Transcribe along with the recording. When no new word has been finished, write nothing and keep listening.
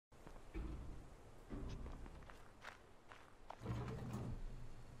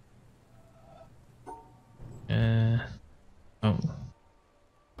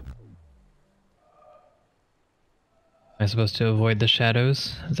I supposed to avoid the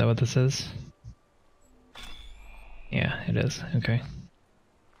shadows? Is that what this is? Yeah, it is. Okay.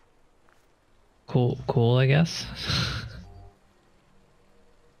 Cool, I guess.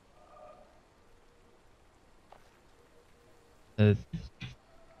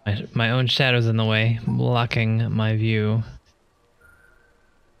 My own shadow's in the way, blocking my view.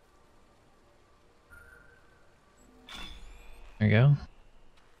 There we go.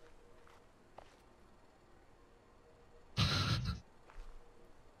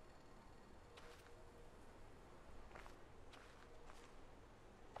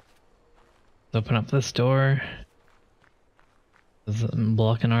 Open up this door. This is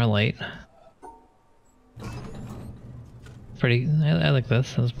blocking our light. Pretty. I like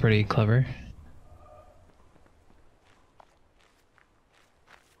this. That was pretty clever.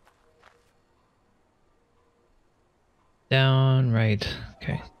 Down, right.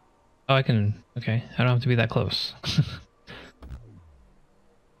 Okay. Oh, I can. Okay. I don't have to be that close.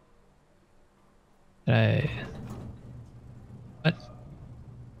 Did I. What?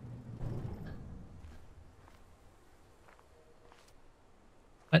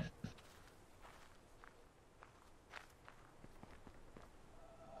 What?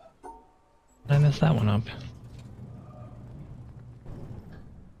 Did I mess that one up?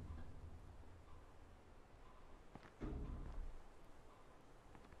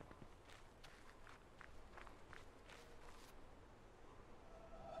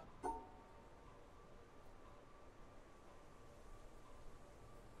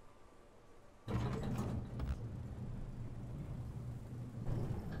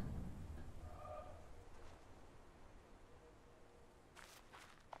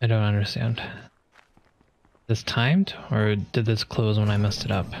 I don't understand. This timed? Or did this close when I messed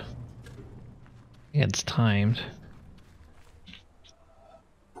it up? I think it's timed.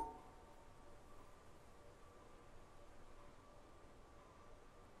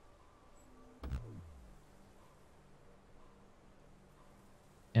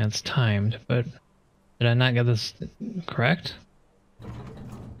 Yeah, it's timed, but did I not get this correct? What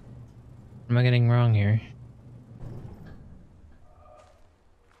am I getting wrong here?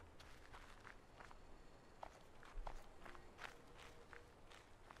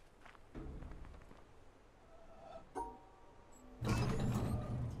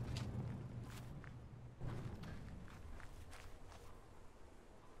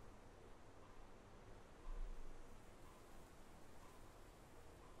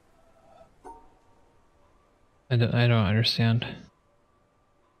 I don't understand.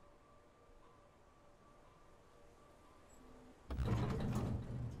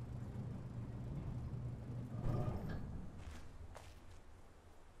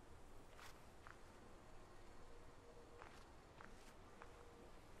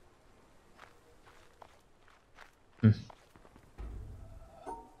 Hmm.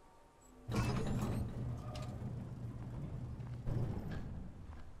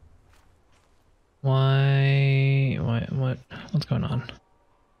 What's going on?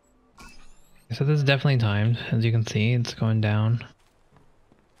 So this is definitely timed. As you can see, it's going down.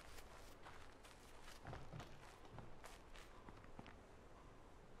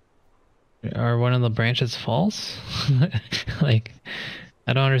 Are one of the branches false? Like,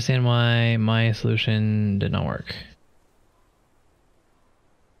 I don't understand why my solution did not work.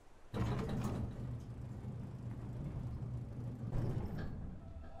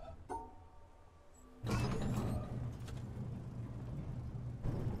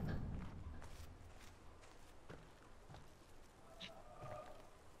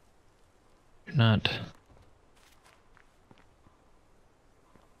 You're not.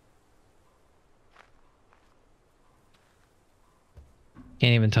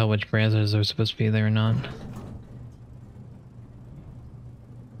 Can't even tell which branches are supposed to be there or not.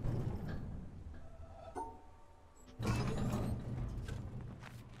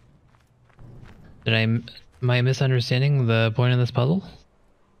 Am I misunderstanding the point of this puzzle?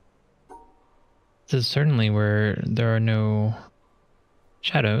 This is certainly where there are no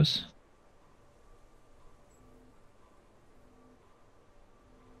shadows.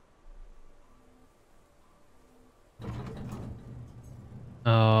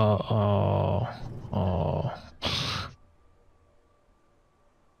 Oh.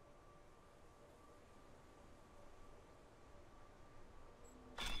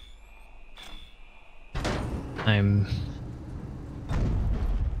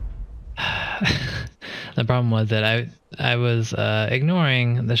 The problem was that I was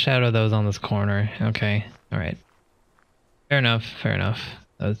ignoring the shadow that was on this corner. Okay, all right. Fair enough.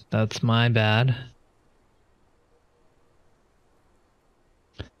 That's my bad.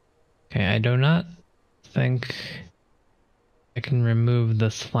 Okay, I do not think I can remove the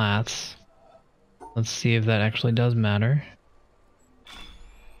slats. Let's see if that actually does matter.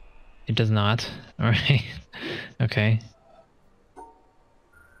 It does not. Alright. Okay.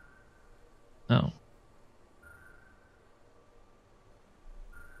 Oh.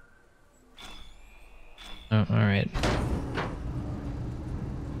 Oh, alright.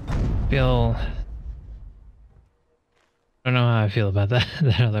 I don't know how I feel about that,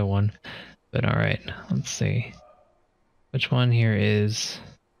 that other one. But alright, let's see. Which one here is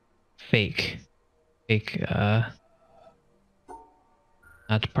fake? Fake, not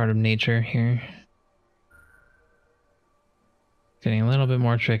part of nature here. Getting a little bit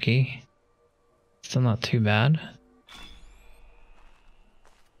more tricky. Still not too bad.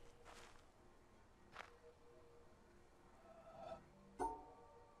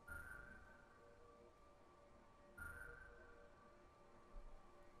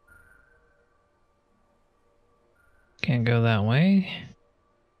 Can't go that way.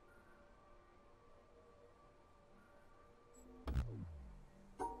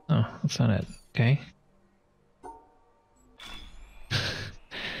 Oh, that's not it. Okay.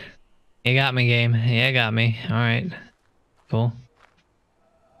 You got me, game. Yeah, you got me. Alright. Cool.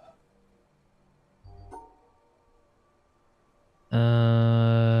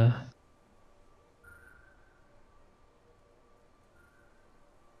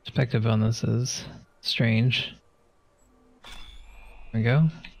 Perspective on this is strange. There we go.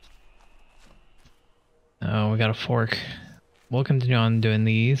 Oh, we got a fork. We'll continue on doing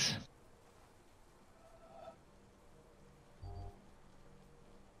these.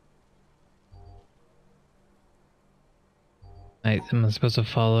 Am I supposed to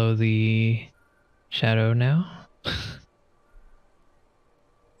follow the shadow now?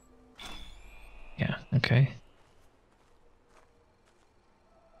 Yeah, okay.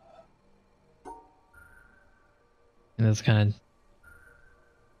 And that's kind of...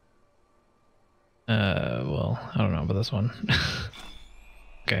 well, I don't know about this one.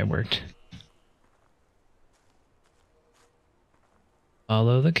 Okay, it worked.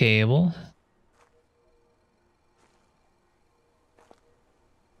 Follow the cable.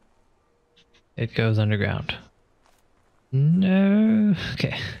 It goes underground. No.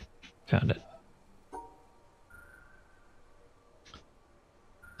 Okay, found it.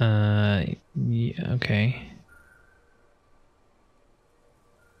 Yeah, okay.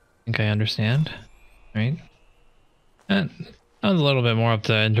 I think I understand. Right? That was a little bit more up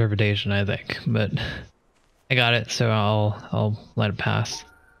to interpretation, I think, but I got it, so I'll let it pass.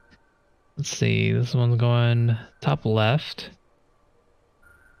 Let's see, this one's going top left.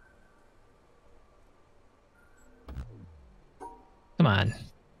 Come on.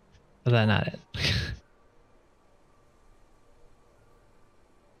 Was that not it?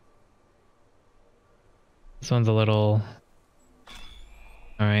 This one's a little...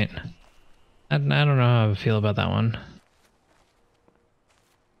 Alright. I don't know how I feel about that one.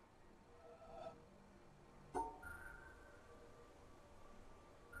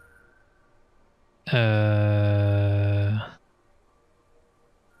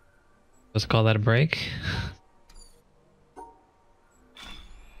 Let's call that a break.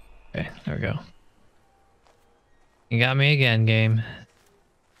 Okay, there we go. You got me again, game.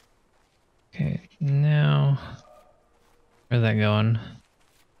 Okay, now... Where's that going?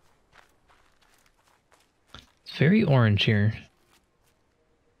 It's very orange here.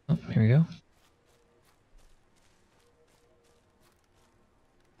 Oh, here we go.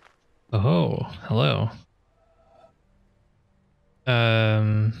 Oh, hello.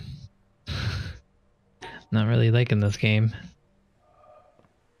 Not really liking this game.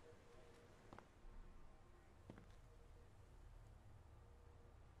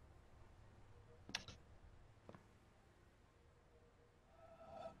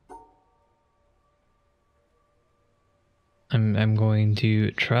 I'm going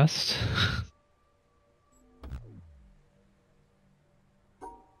to trust.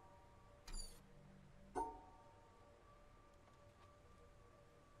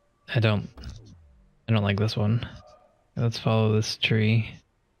 I don't like this one. Let's follow this tree.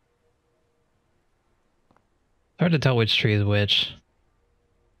 It's hard to tell which tree is which.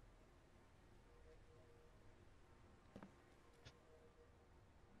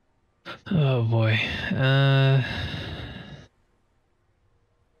 Oh boy.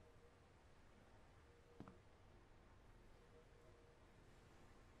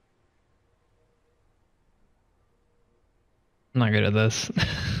 I'm not good at this.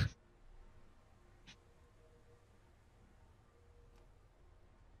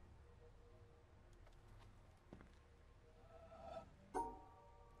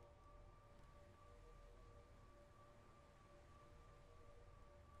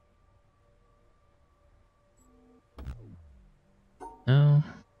 No.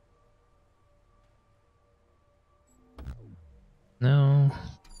 No.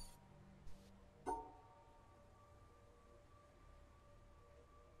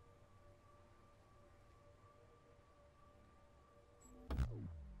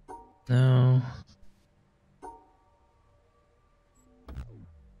 No.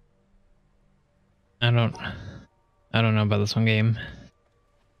 I don't know about this one game.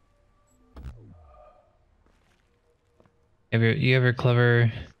 You have your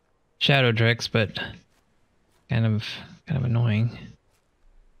clever shadow tricks, but kind of annoying. I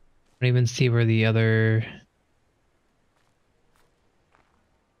don't even see where the other.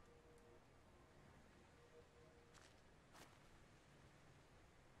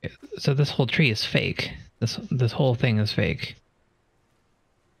 So this whole tree is fake. This whole thing is fake.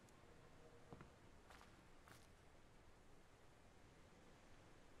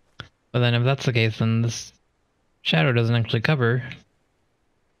 But then if that's the case, then this shadow doesn't actually cover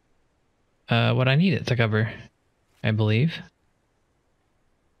what I need it to cover, I believe.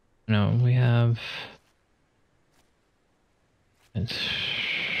 No, we have... I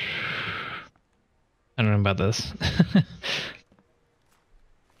don't know about this.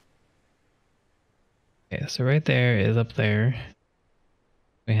 Okay, so right there is up there.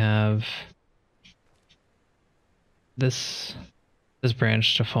 We have this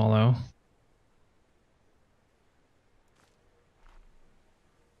branch to follow.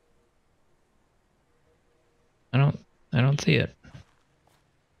 I don't see it.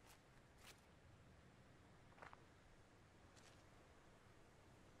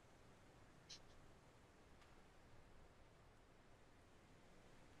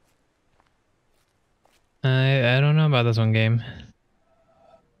 I don't know about this one game.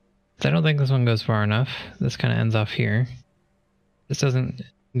 I don't think this one goes far enough. This kind of ends off here. This doesn't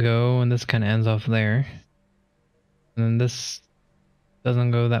go, and this kind of ends off there. And then this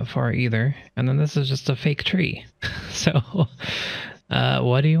doesn't go that far either. And then this is just a fake tree. So,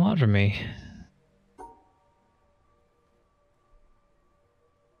 what do you want from me?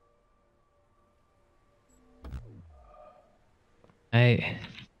 Can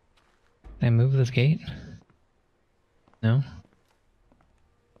I move this gate? No?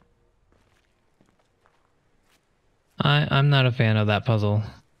 I'm not a fan of that puzzle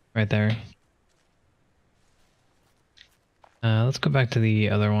right there. Let's go back to the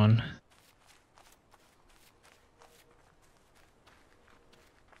other one.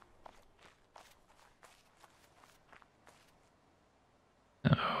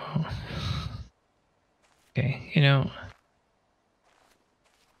 Oh. Okay, you know...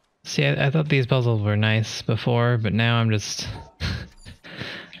 See, I thought these puzzles were nice before, but now I'm just...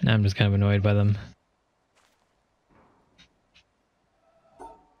 now I'm just kind of annoyed by them.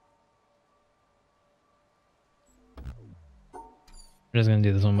 I'm just gonna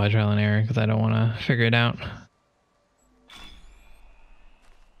do this one by trial and error because I don't want to figure it out.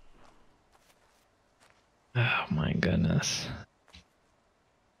 Oh my goodness.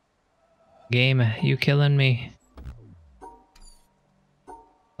 Game, you killing me.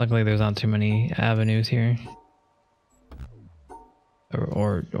 Luckily there's not too many avenues here.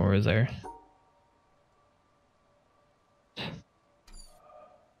 Or is there?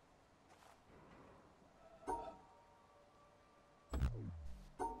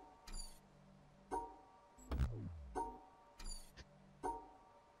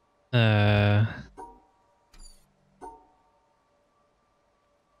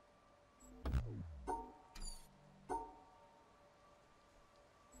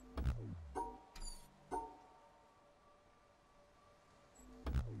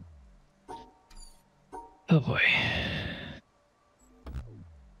 Oh boy.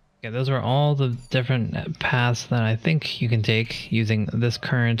 Okay, those are all the different paths that I think you can take using this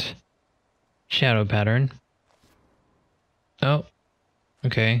current shadow pattern. Oh,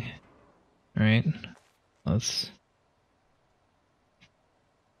 okay. Alright. Let's...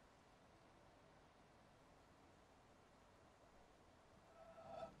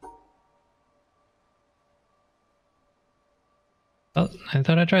 Oh, I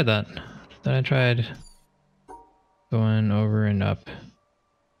thought I tried that. Thought I tried going over and up.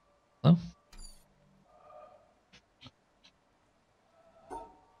 Hello?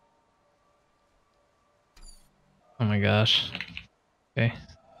 Oh my gosh. Okay.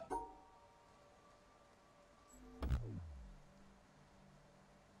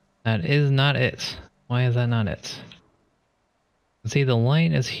 That is not it. Why is that not it? See, the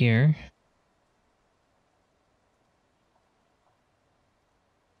light is here.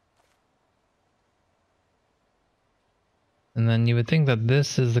 And then you would think that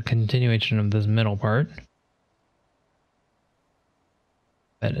this is the continuation of this middle part.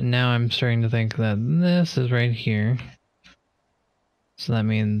 But now I'm starting to think that this is right here. So that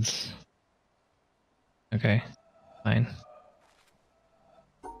means... Okay, fine.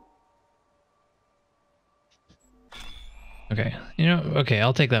 Okay, you know, okay,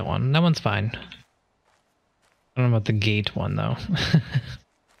 I'll take that one. That one's fine. I don't know about the gate one, though.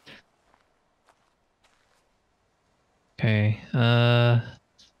 Okay,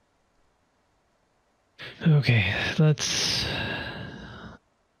 okay, let's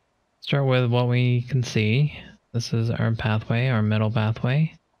start with what we can see. This is our pathway, our middle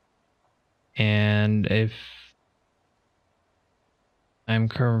pathway. And if I'm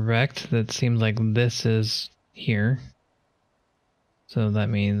correct, that seems like this is here. So that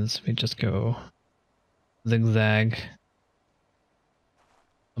means we just go zigzag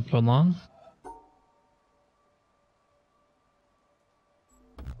up along.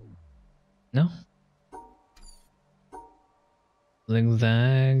 No?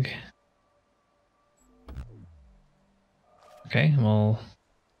 Zigzag. Okay, we'll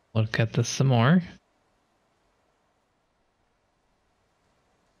look at this some more.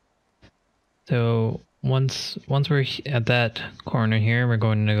 So once we're at that corner here, we're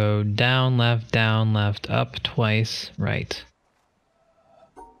going to go down, left, up twice, right.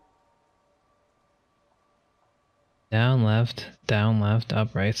 Down, left,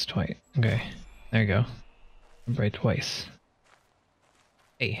 up, right, twice. Okay, there you go. Up, right, twice.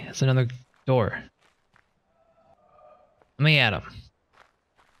 Hey, it's another door. Let me at him.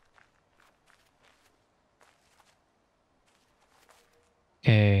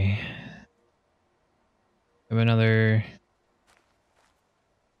 Okay. Have another...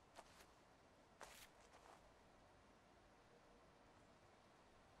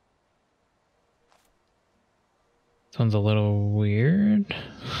 This one's a little weird.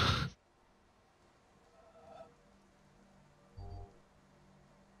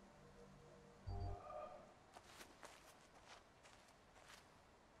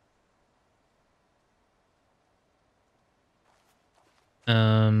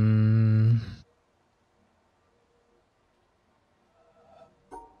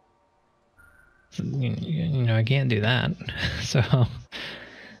 You know, I can't do that. So,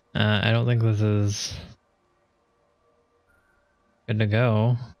 I don't think this is good to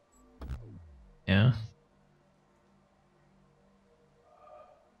go. Yeah.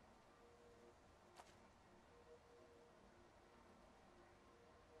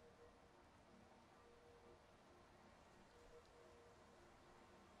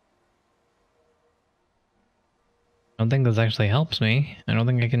 I don't think this actually helps me. I don't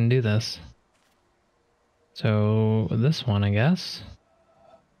think I can do this. So, this one, I guess.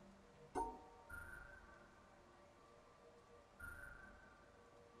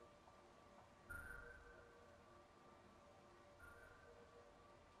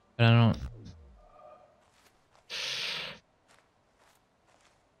 But I don't...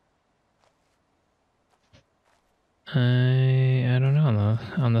 I don't know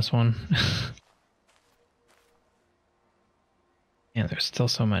on this one. Yeah, there's still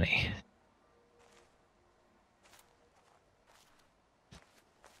so many.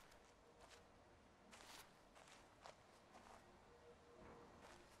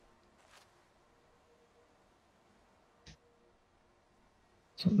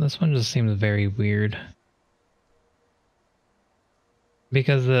 So this one just seems very weird.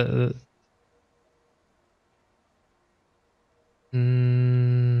 Because okay,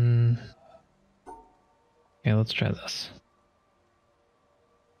 let's try this.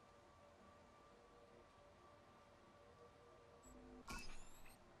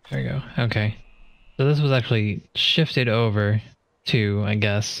 There we go. Okay. So this was actually shifted over to, I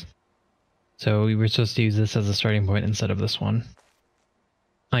guess. So we were supposed to use this as a starting point instead of this one.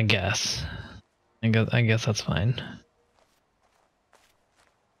 I guess. I guess that's fine.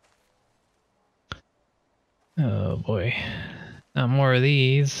 Oh boy. Not more of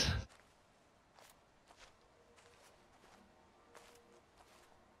these.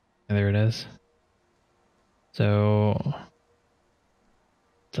 There it is. So...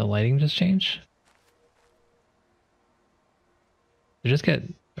 the lighting just changed? Did it just get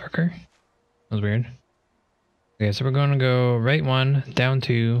darker? That was weird. Okay, so we're going to go right one, down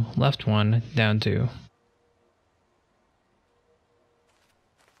two, left one, down two.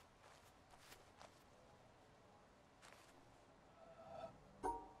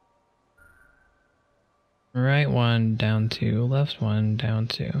 Right one, down two, left one, down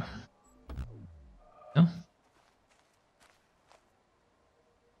two. No?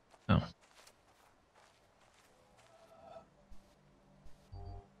 No.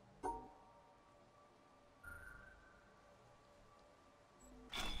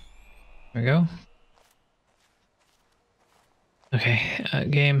 There we go. Okay,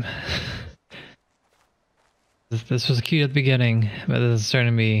 game. This was cute at the beginning, but this is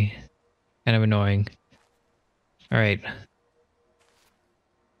starting to be kind of annoying. Alright.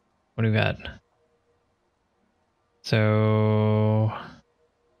 What do we got? So...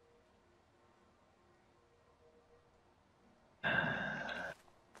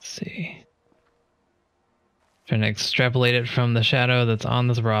 let's see. Trying to extrapolate it from the shadow that's on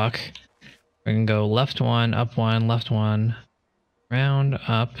this rock. We can go left one, left one, round,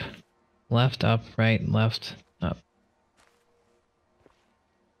 up, left, up, right, left, up.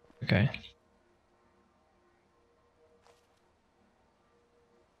 Okay.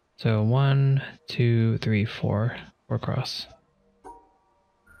 So 1, 2, 3, 4. 4 cross.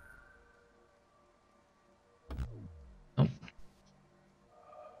 Oh.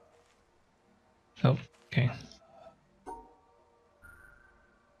 Oh, okay.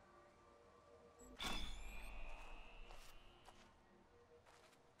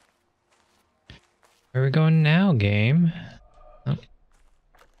 Where are we going now, game? Oh.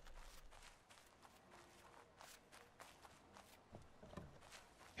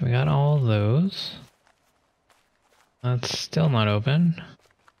 We got all those. That's still not open.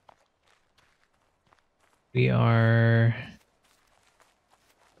 We are...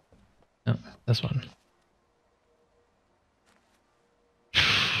 no, this one.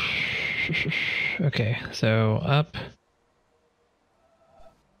 Okay, so up.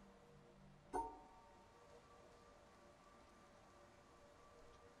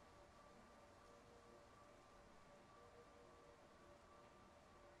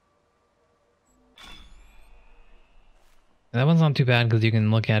 That one's not too bad because you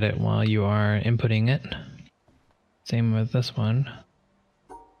can look at it while you are inputting it. Same with this one.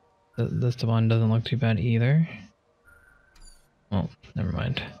 This one doesn't look too bad either. Well, never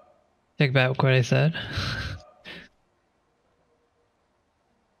mind. Take back what I said.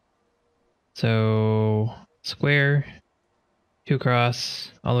 So, square, 2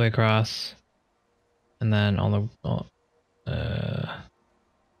 across, all the way across, and then there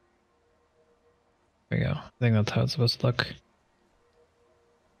we go. I think that's how it's supposed to look.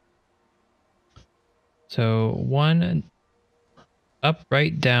 So 1 up,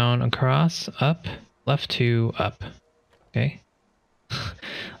 right, down, across, up, left 2, up. Okay.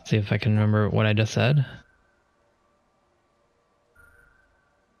 Let's see if I can remember what I just said.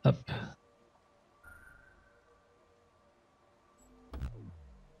 Up.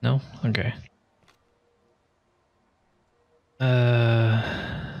 No? Okay.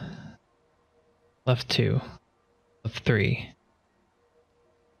 Left 2. Left 3.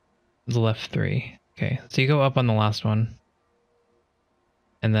 The left 3. Okay, so you go up on the last one.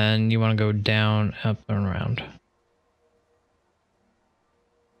 And then you want to go down, up, and around.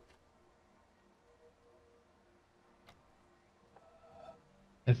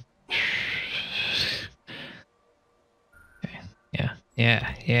 Okay.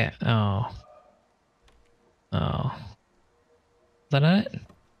 Yeah. Oh. Oh. Is that it?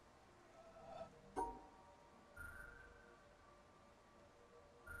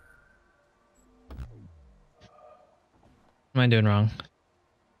 What am I doing wrong?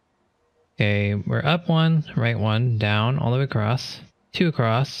 Okay, we're up 1, right 1, down, all the way across. 2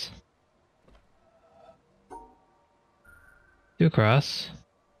 across. 2 across.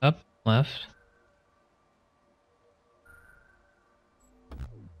 Up, left.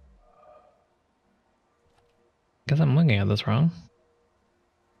 Guess I'm looking at this wrong.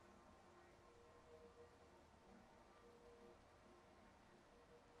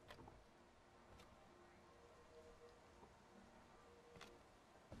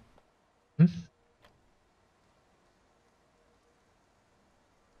 Hmm?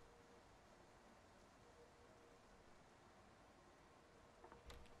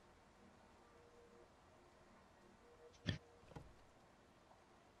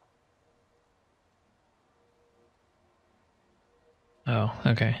 Oh,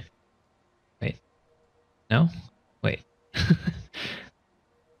 okay. Wait. No? Wait. I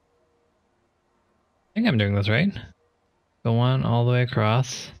think I'm doing this right. Go 1 all the way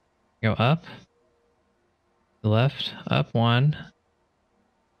across. Go up. Left. Up 1.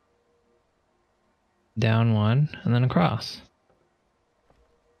 Down 1. And then across.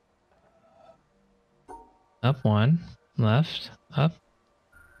 Up 1. Left. Up.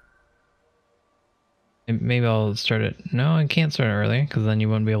 Maybe I'll start it. No, I can't start it early because then you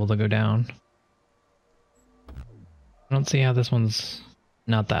won't be able to go down. I don't see how this one's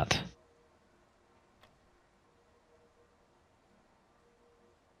not that.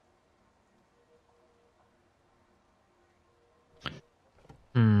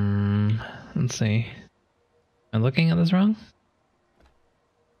 Let's see. Am I looking at this wrong?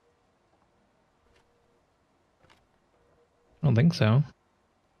 I don't think so.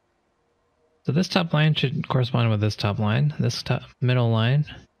 So this top line should correspond with this top line. This top middle line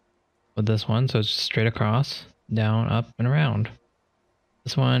with this one. So it's straight across, down, up, and around.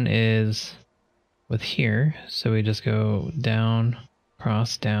 This one is with here. So we just go down,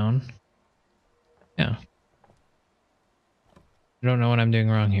 cross, down. Yeah. I don't know what I'm doing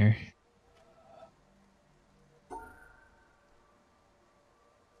wrong here.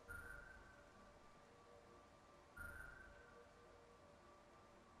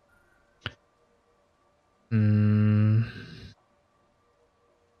 Hmm.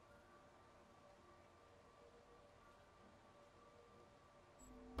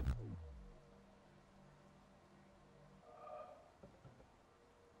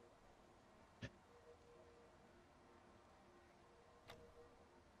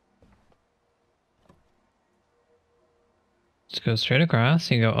 Just go straight across.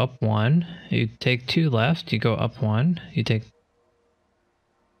 You go up one. You take two left. You go up one. You take.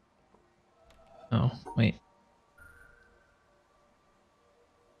 Oh, wait.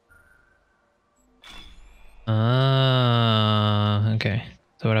 Okay.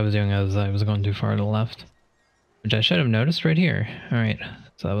 So what I was doing is I was going too far to the left, which I should have noticed right here. All right.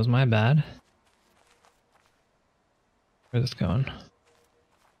 So that was my bad. Where's this going?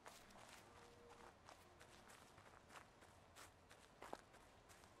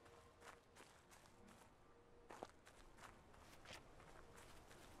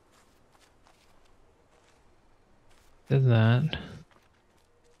 Did that.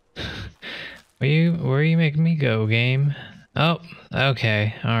 Where are you making me go, game? Oh,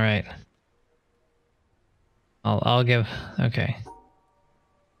 okay. All right. I'll give. Okay.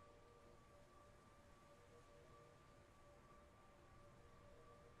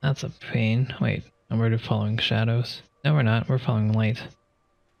 That's a pain. Wait, and we're following shadows. No, we're not. We're following light.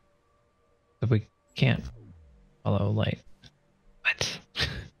 But we can't follow light. What?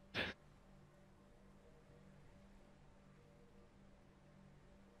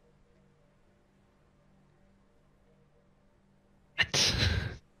 What?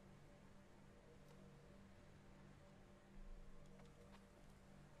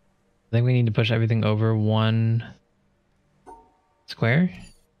 I think we need to push everything over one square.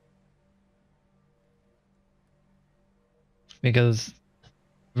 Because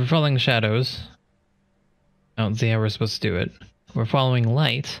if we're following shadows, I don't see how we're supposed to do it. We're following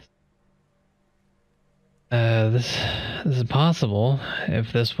light. This is possible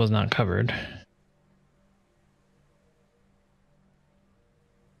if this was not covered.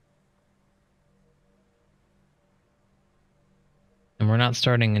 And we're not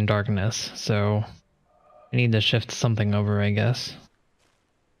starting in darkness, so we need to shift something over, I guess.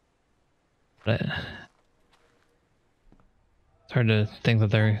 But it's hard to think that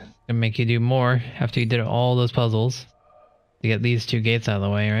they're gonna make you do more after you did all those puzzles to get these two gates out of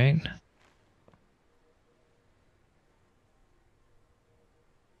the way, right?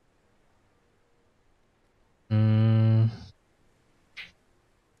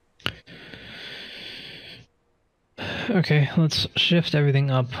 Okay, let's shift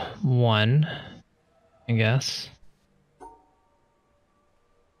everything up one, I guess.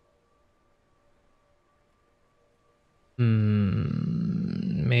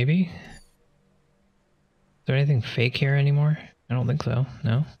 Maybe? Is there anything fake here anymore? I don't think so,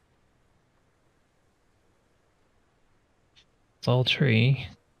 no? It's all tree.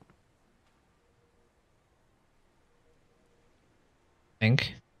 I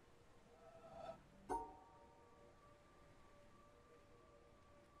think.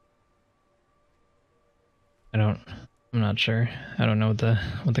 I'm not sure. I don't know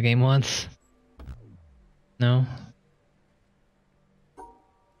what the game wants. No?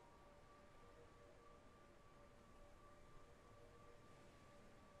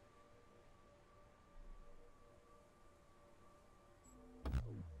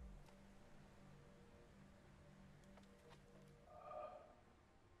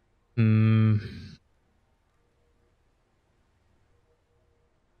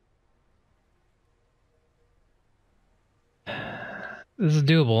 This is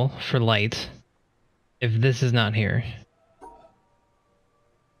doable for light. If this is not here.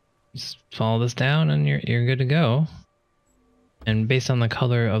 Just follow this down and you're good to go. And based on the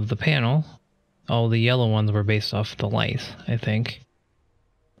color of the panel, all the yellow ones were based off the light, I think.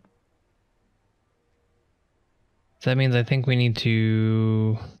 So that means I think we need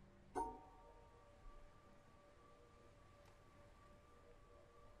to...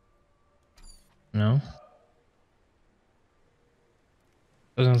 No?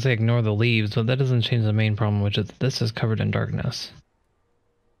 I was gonna say ignore the leaves, but that doesn't change the main problem, which is this is covered in darkness.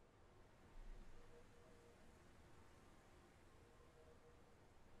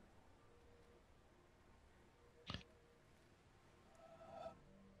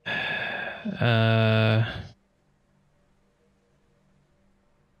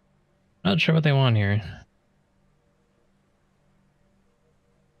 Not sure what they want here.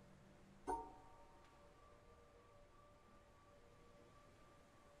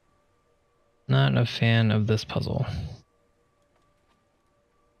 Not a fan of this puzzle.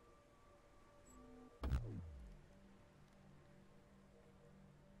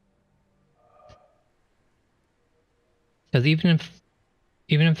 Because even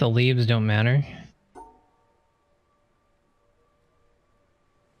if the leaves don't matter,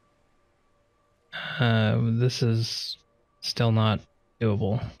 this is still not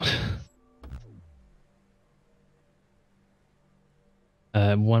doable.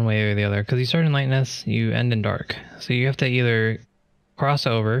 One way or the other, because you start in lightness, you end in dark. So you have to either cross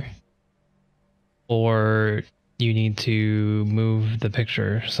over, or you need to move the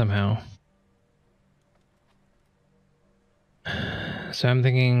picture somehow. So I'm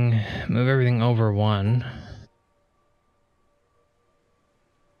thinking move everything over one.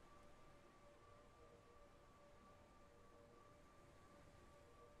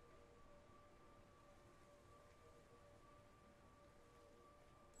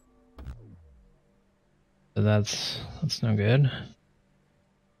 So that's no good.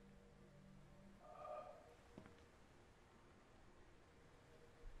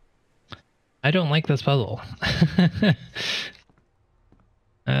 I don't like this puzzle.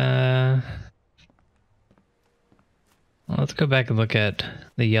 Let's go back and look at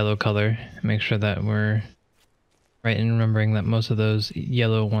the yellow color. Make sure that we're right in remembering that most of those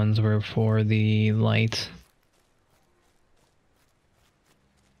yellow ones were for the light.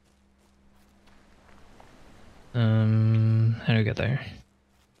 How do we get there?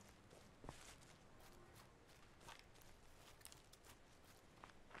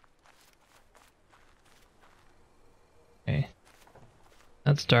 Okay.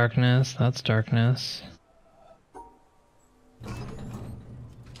 That's darkness, that's darkness.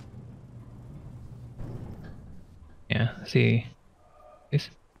 Yeah, see. The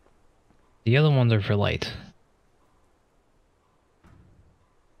yellow ones are for light.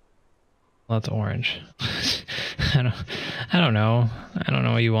 Well, that's orange. I don't know. I don't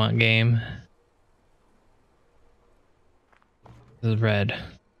know what you want, game. This is red.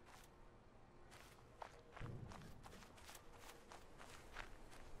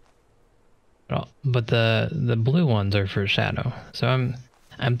 But the blue ones are for shadow. So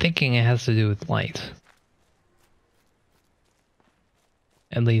I'm thinking it has to do with light.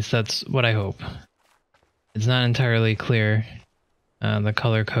 At least that's what I hope. It's not entirely clear. The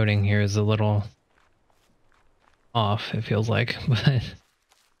color coding here is a little off, it feels like, but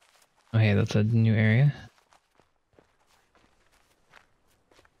oh hey, that's a new area.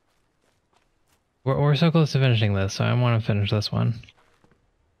 We're so close to finishing this, so I want to finish this one.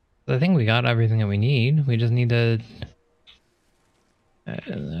 I think we got everything that we need. We just need to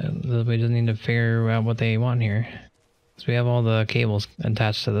figure out what they want here. So we have all the cables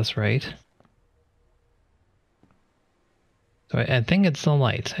attached to this, right? So I think it's the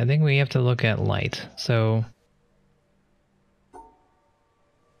light. I think we have to look at light. So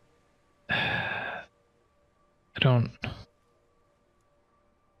I don't.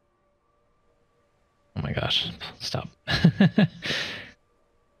 Oh my gosh! Stop.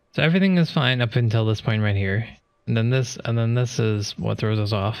 So everything is fine up until this point right here, and then this is what throws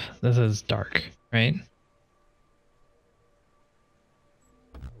us off. This is dark, right?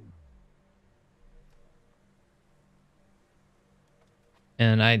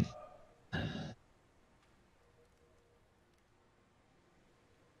 And I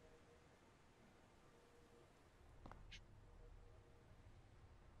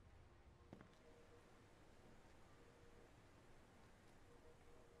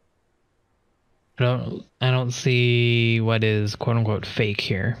don't see what is quote unquote fake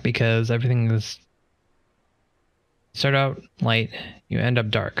here, because everything is start out light, you end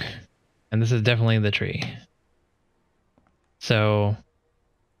up dark. And this is definitely the tree. So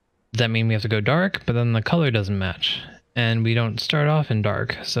does that mean we have to go dark, but then the color doesn't match? And we don't start off in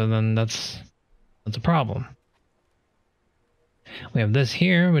dark, so then that's a problem. We have this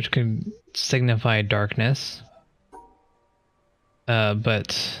here, which could signify darkness.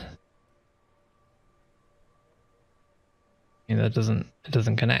 But you know, it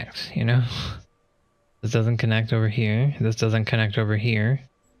doesn't connect, you know? This doesn't connect over here. This doesn't connect over here.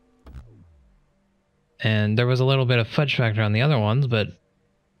 And there was a little bit of fudge factor on the other ones, but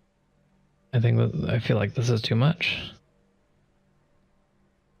I feel like this is too much.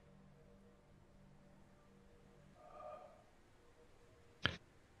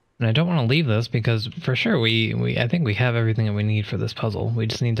 And I don't want to leave this because for sure I think we have everything that we need for this puzzle. We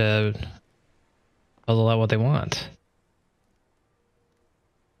just need to puzzle out what they want.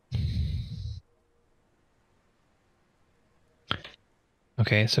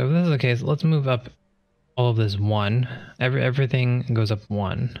 Okay, so if this is the case, let's move up all of this one. Everything goes up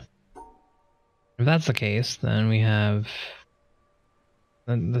one. If that's the case, then we have...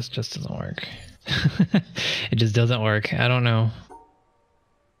 Then this just doesn't work. It just doesn't work. I don't know.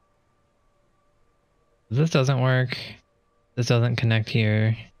 This doesn't work. This doesn't connect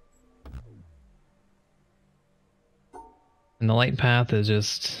here. And the light path is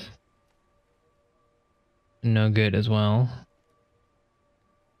just no good as well.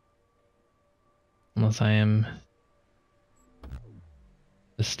 Unless I am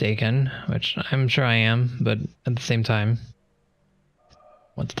mistaken, which I'm sure I am, but at the same time,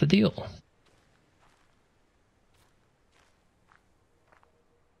 what's the deal?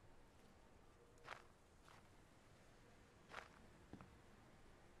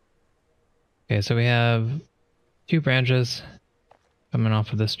 Okay, so we have 2 branches coming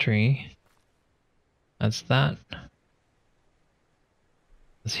off of this tree. That's that.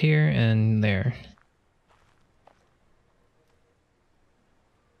 It's here and there.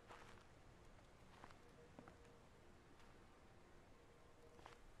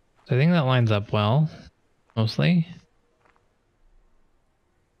 So I think that lines up well, mostly.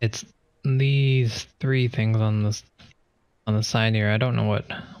 It's these 3 things on the side here. I don't know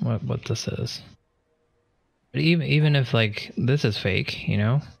what this is. But even if like this is fake, you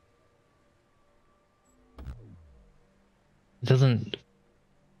know, it doesn't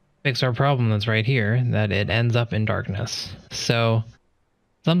fix our problem that's right here, that it ends up in darkness. So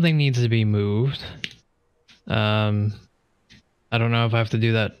something needs to be moved. I don't know if I have to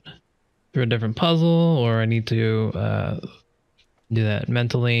do that through a different puzzle or I need to do that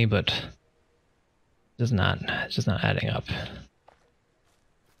mentally, but it's just not adding up.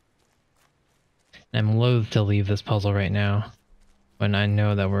 I'm loath to leave this puzzle right now when I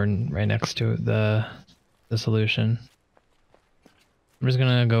know that we're right next to the solution. I'm just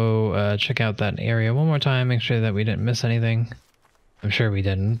gonna go check out that area one more time, make sure that we didn't miss anything. I'm sure we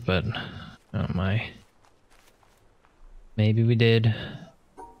didn't, but oh my. Maybe we did.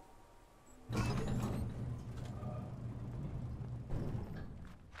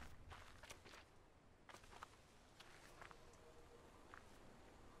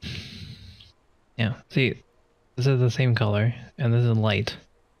 Yeah, see, this is the same color, and this is light.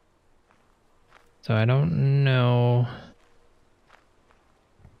 So I don't know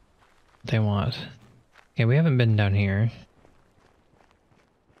what they want. Okay, we haven't been down here.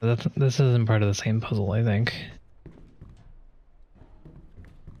 But this isn't part of the same puzzle, I think.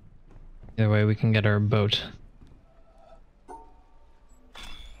 Either way, we can get our boat.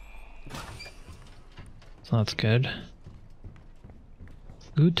 So that's good.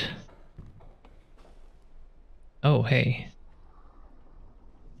 Good. Oh, hey.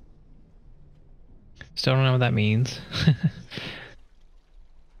 Still don't know what that means.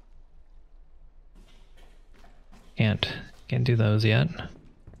 Can't do those yet.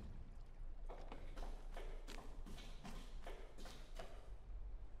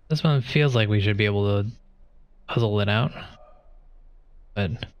 This one feels like we should be able to puzzle it out.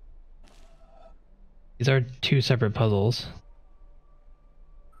 But these are 2 separate puzzles.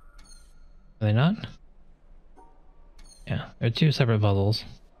 Are they not? Yeah, they're 2 separate puzzles.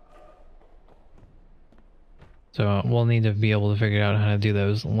 So we'll need to be able to figure out how to do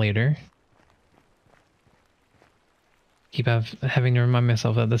those later. Keep having to remind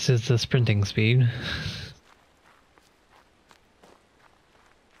myself that this is the sprinting speed.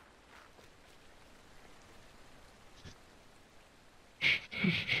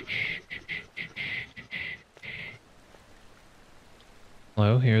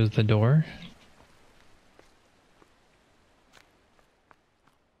 Hello, here's the door.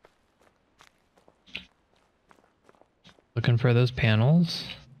 Looking for those panels.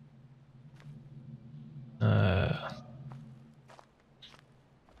 Is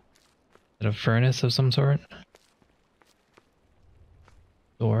it a furnace of some sort?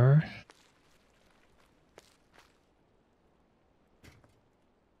 Door.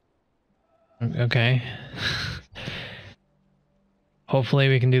 Okay. Hopefully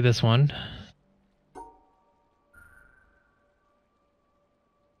we can do this one.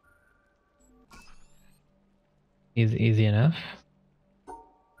 Easy enough.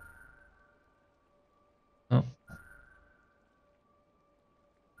 Oh.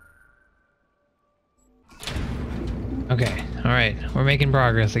 Okay, alright. We're making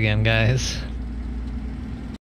progress again, guys.